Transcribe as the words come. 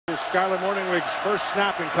Skyler Morningwig's first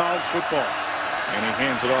snap in college football. And he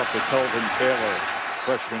hands it off to Kelvin Taylor,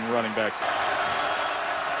 freshman running back.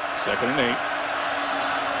 2nd and 8.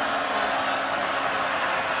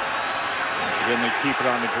 Once again, they keep it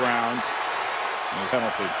on the ground. And his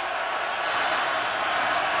penalty.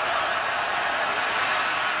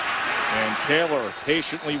 And Taylor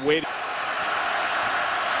patiently waiting.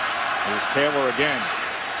 Here's Taylor again.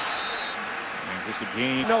 And just a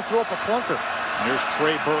gain. They'll throw up a clunker. And here's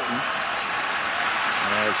Trey Burton.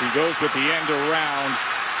 As he goes with the end around.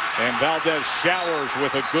 And Valdez showers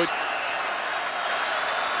with a good.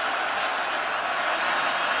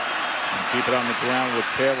 And keep it on the ground with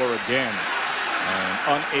Taylor again.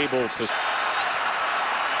 And unable to.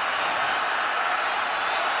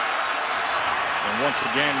 And once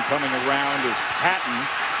again coming around is Patton.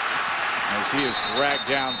 As he is dragged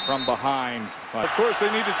down from behind. Of course, they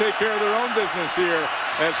need to take care of their own business here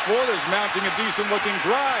as Florida's mounting a decent-looking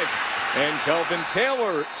drive. And Kelvin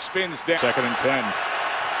Taylor spins down. 2nd and 10.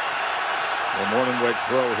 Will Morningwig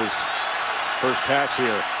throw his first pass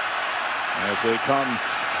here as they come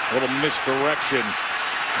a little misdirection.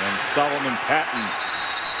 And Solomon Patton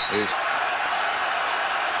is.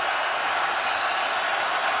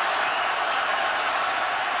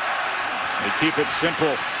 They keep it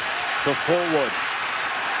simple to Fullwood,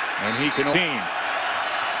 and he can.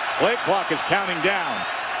 Play clock is counting down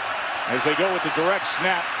as they go with the direct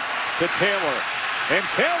snap to Taylor, and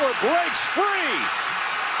Taylor breaks free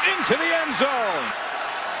into the end zone.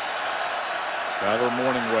 Skyler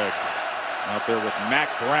Morningwig out there with Mack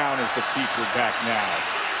Brown as the featured back now,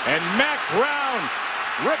 and Mack Brown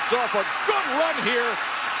rips off a good run here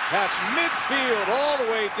past midfield all the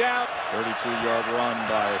way down. 32-yard run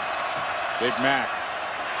by Big Mac.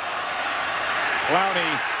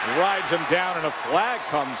 Clowney rides him down and a flag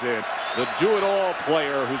comes in. The do-it-all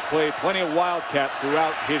player who's played plenty of Wildcat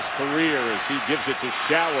throughout his career as he gives it to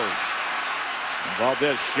Showers. And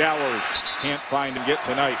Valdez Showers can't find and get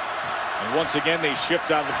tonight. And once again they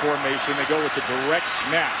shift out of the formation. They go with the direct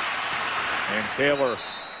snap. And Taylor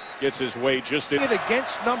gets his way just in.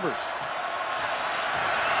 Against numbers.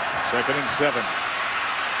 2nd and 7.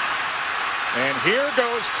 And here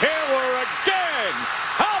goes Taylor again.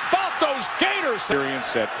 How about those Gators?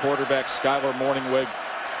 Experience at quarterback. Skyler Morningwig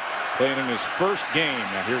playing in his first game.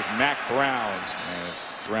 Now here's Mack Brown as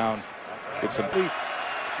Brown gets some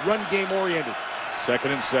run game oriented.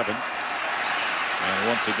 2nd and 7. And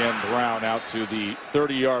once again Brown out to the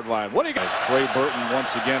 30-yard line. What do you guys? Trey Burton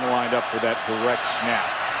once again lined up for that direct snap.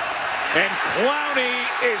 And Clowney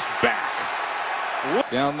is back.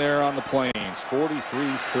 Down there on the plains.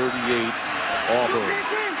 43-38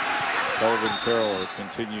 Auburn. Kelvin Taylor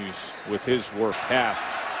continues with his worst half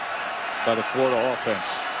by the Florida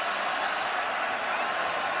offense.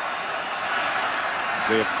 As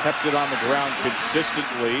they have kept it on the ground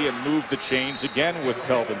consistently and moved the chains again with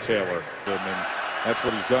Kelvin Taylor. And that's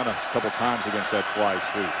what he's done a couple times against that fly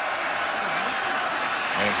sweep.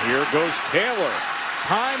 And here goes Taylor.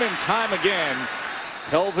 Time and time again,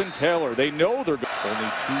 Kelvin Taylor. They know they're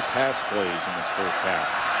only 2 pass plays in this first half.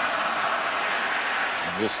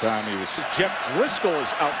 And this time he was. Jeff Driscoll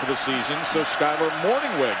is out for the season, so Skyler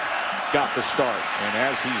Morningwig got the start. And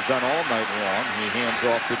as he's done all night long, he hands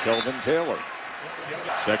off to Kelvin Taylor.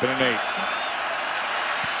 2nd and 8.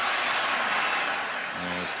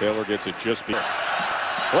 As Taylor gets it just before.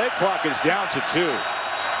 Play clock is down to 2.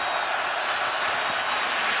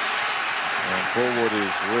 And Fullwood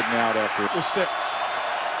is ridden out after it was 6.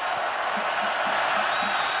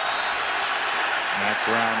 Mack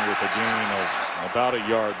Brown with a gain of about a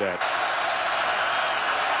yard. That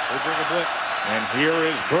they bring a blitz. And here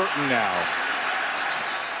is Burton now.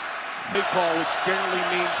 Big call, which generally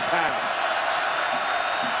means pass.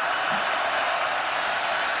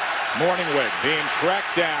 Morningwig being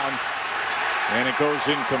tracked down, and it goes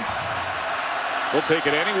We'll take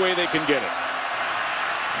it any way they can get it.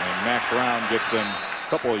 And Mack Brown gets them a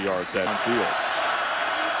couple of yards downfield.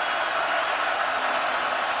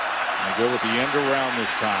 They go with the end around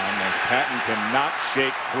this time as Patton cannot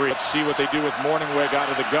shake free. Let's see what they do with Morningwig out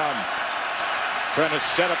of the gun. Trying to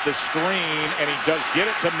set up the screen, and he does get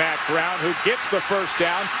it to Mack Brown, who gets the first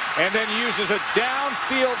down and then uses a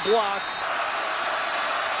downfield block.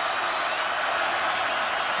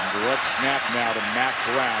 And direct snap now to Mack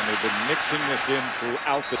Brown. They've been mixing this in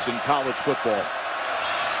throughout this in college football.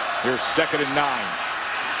 Here's 2nd and 9.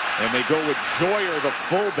 And they go with Joyer, the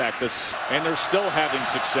fullback, and they're still having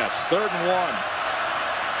success. 3rd and 1.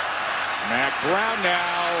 Mack Brown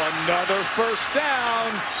now, another first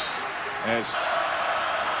down. As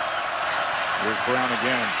here's Brown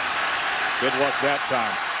again. Good luck that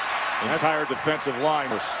time. entire defensive line.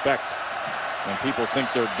 Respect when people think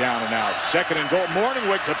they're down and out. Second and goal.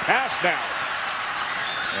 Morningweg to pass now.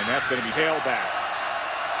 And that's going to be tailback.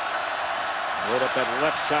 Load up that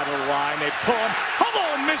left side of the line. They pull him.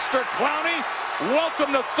 Hello, Mr. Clowney.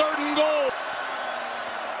 Welcome to 3rd and goal.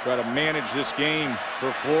 Try to manage this game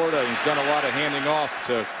for Florida. He's done a lot of handing off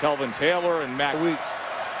to Kelvin Taylor and Matt Weeks.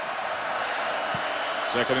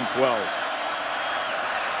 2nd and 12.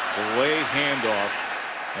 Delay handoff,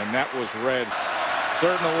 and that was read.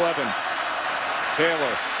 3rd and 11.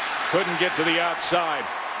 Taylor couldn't get to the outside.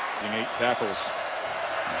 8 tackles.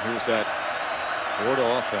 And here's that Florida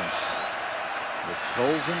offense with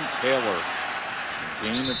Kelvin Taylor.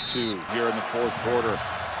 Gain of 2 here in the 4th quarter.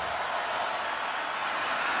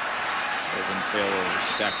 Kelvin Taylor was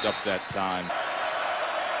stacked up that time.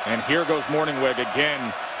 And here goes Morningweg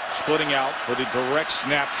again, splitting out for the direct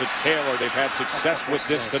snap to Taylor. They've had success with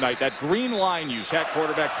this tonight. That green line use, that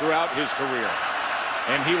quarterback throughout his career.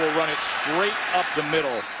 And he will run it straight up the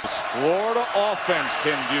middle. This Florida offense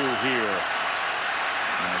can do here.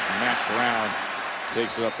 As Matt Brown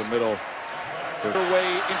takes it up the middle. Their way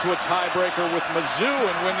into a tiebreaker with Mizzou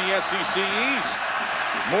and win the SEC East.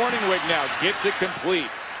 Morningweg now gets it complete.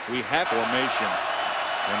 We have formation.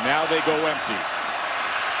 And now they go empty.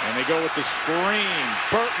 And they go with the screen.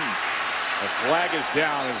 Burton. The flag is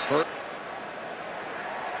down as Burton.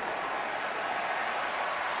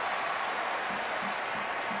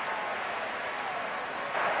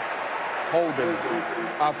 Holding.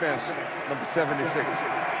 Offense, number 76.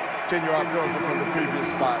 10-yard penalty from the previous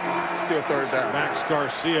spot. Still 3rd down. Max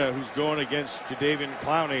Garcia, who's going against Jonotthan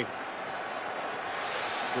Clowney.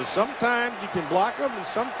 So sometimes you can block him, and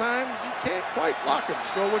sometimes you can't quite block him.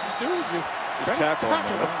 So what you do is you just tackle him.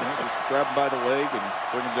 Just grab him by the leg and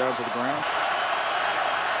bring him down to the ground.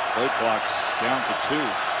 Play clock's down to 2.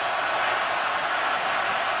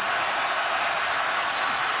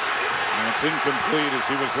 And it's incomplete as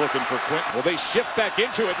he was looking for Quinton. Will they shift back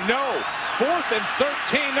into it? No. 4th and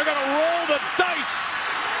 13. They're going to roll the dice.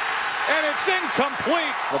 And it's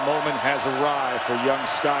incomplete. The moment has arrived for young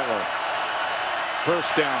Skyler.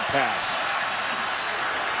 First down pass.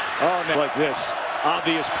 Oh, now like this.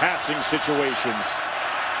 Obvious passing situations.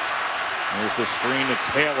 There's the screen to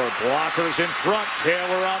Taylor. Blockers in front.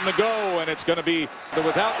 Taylor on the go. And it's going to be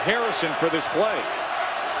without Harrison for this play.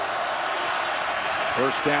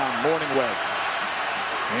 First down, Morningweg.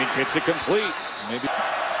 And he gets it complete. Maybe.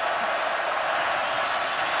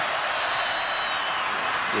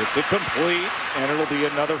 Gets it complete. And it'll be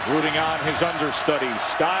another rooting on his understudy,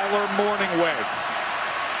 Skyler Morningweg.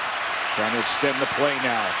 Trying to extend the play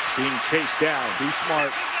now. Being chased down. Be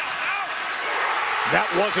smart. That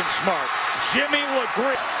wasn't smart. Jimmy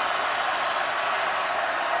LeGree.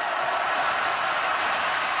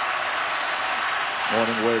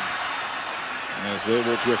 Morningweg, as they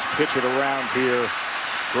will just pitch it around here.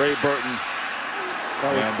 Trey Burton.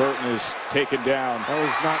 And Burton is taken down. That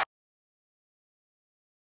was not.